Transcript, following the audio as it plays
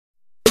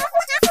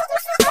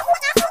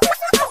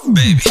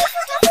baby.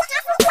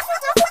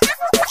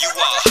 You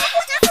are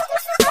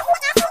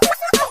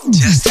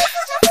just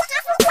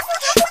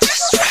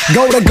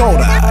right.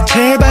 고라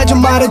제발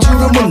좀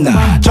말해주는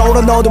문나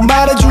저라 너도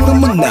말해주는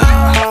문나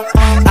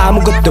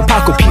아무것도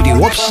바꿀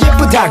필요 없이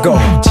예쁘다고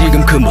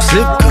지금 그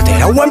모습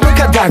그대로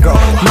완벽하다고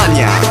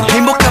마냥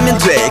행복하면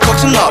돼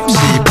걱정 없이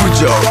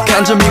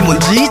부족한 점이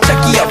뭔지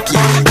찾기 없기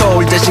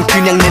거울 대신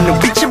그냥 내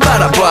눈빛을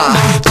바라봐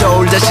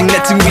저울 대신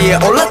내 등 위에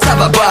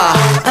올라타봐봐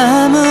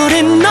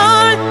아무리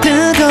널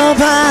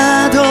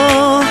뜯어봐도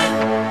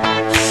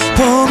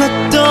보고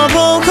또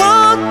보고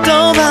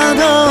또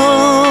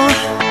봐도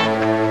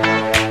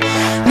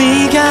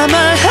네가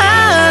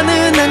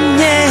말하는 안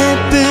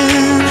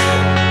예쁜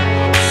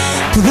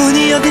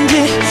부분이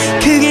어딘지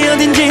그게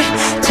어딘지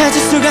찾을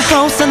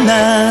수가 없어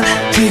난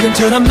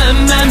지금처럼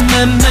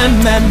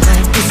맘맘맘맘맘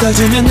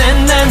웃어주면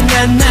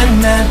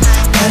난난난난난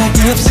바랄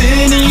게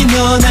없으니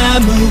넌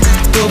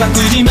아무것도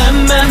바꾸지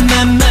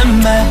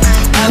맘맘맘맘맘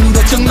아무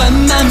걱정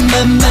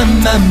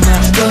맘맘맘맘맘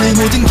너의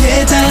모든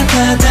게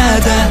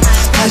다다다다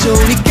다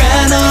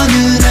좋으니까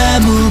너는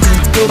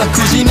아무것도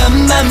바꾸지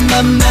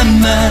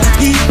맘맘맘맘맘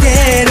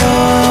이대로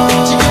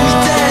지금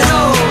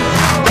이대로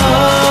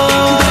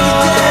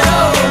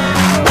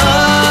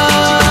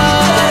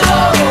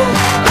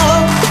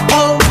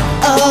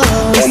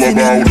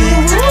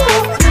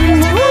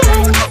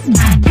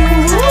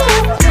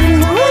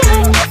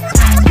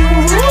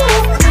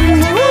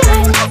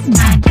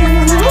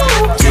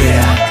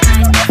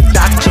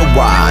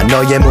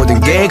너의 모든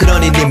게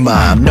그러니 네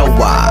맘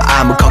너와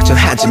아무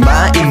걱정하지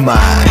마 임마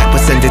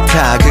 100%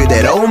 다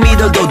그대로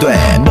믿어도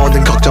돼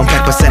모든 걱정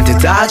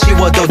 100% 다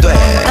지워도 돼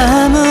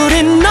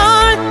아무리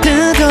널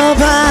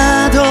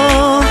뜯어봐도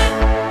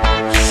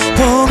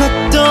보고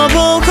또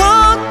보고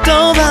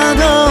또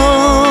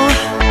봐도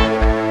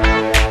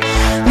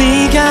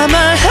네가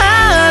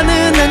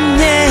말하는 안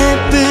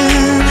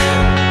예쁜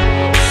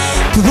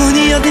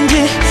부분이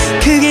어딘지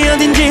그게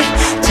어딘지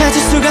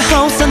찾을 수가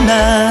없어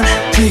난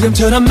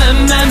지금처럼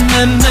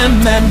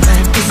맘맘맘맘맘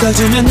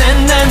웃어주면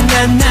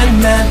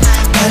난난난난난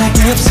바랄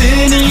게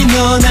없으니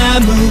넌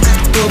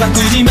아무것도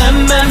바꾸지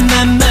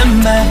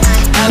맘맘맘맘맘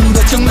아무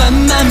걱정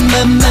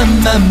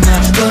맘맘맘맘맘맘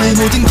너의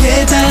모든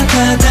게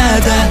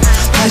다다다다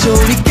다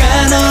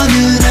좋으니까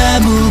너는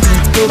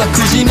아무것도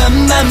바꾸지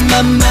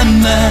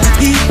맘맘맘맘맘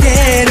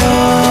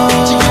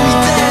이대로 지금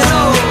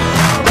이대로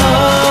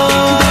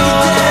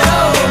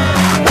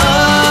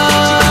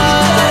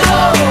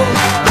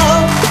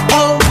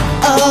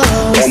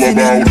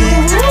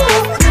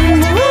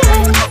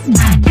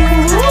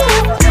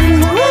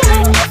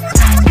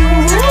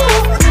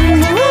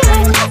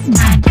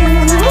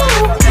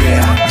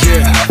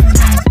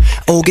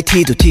오게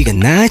티도 티가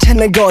날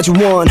찬날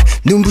거저원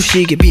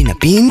눈부시게 빛나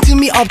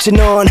빈틈이 없지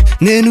넌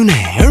내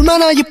눈에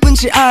얼마나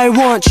예쁜지 I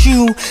want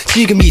you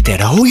지금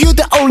이대로 You're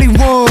the only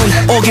one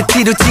오게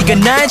티도 티가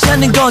날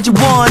찾는 거지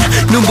원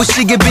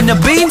눈부시게 빛나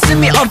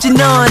빈틈이 없지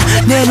넌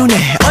내 눈에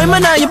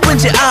얼마나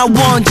예쁜지 I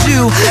want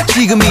you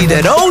지금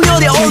이대로 You're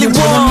the only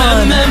one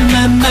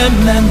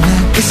맘맘맘맘맘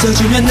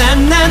웃어주면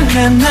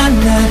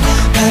난난난난난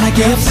바랄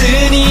게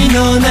없으니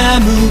넌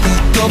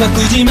아무것도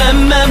바꾸지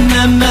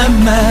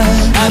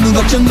맘맘맘맘맘 아무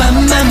걱정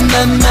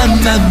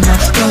맘맘맘맘맘맘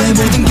너의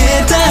모든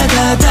게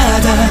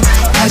다다다다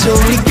다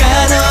좋으니까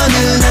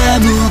너는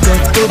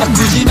아무것도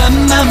바꾸지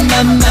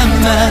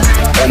맘맘맘맘맘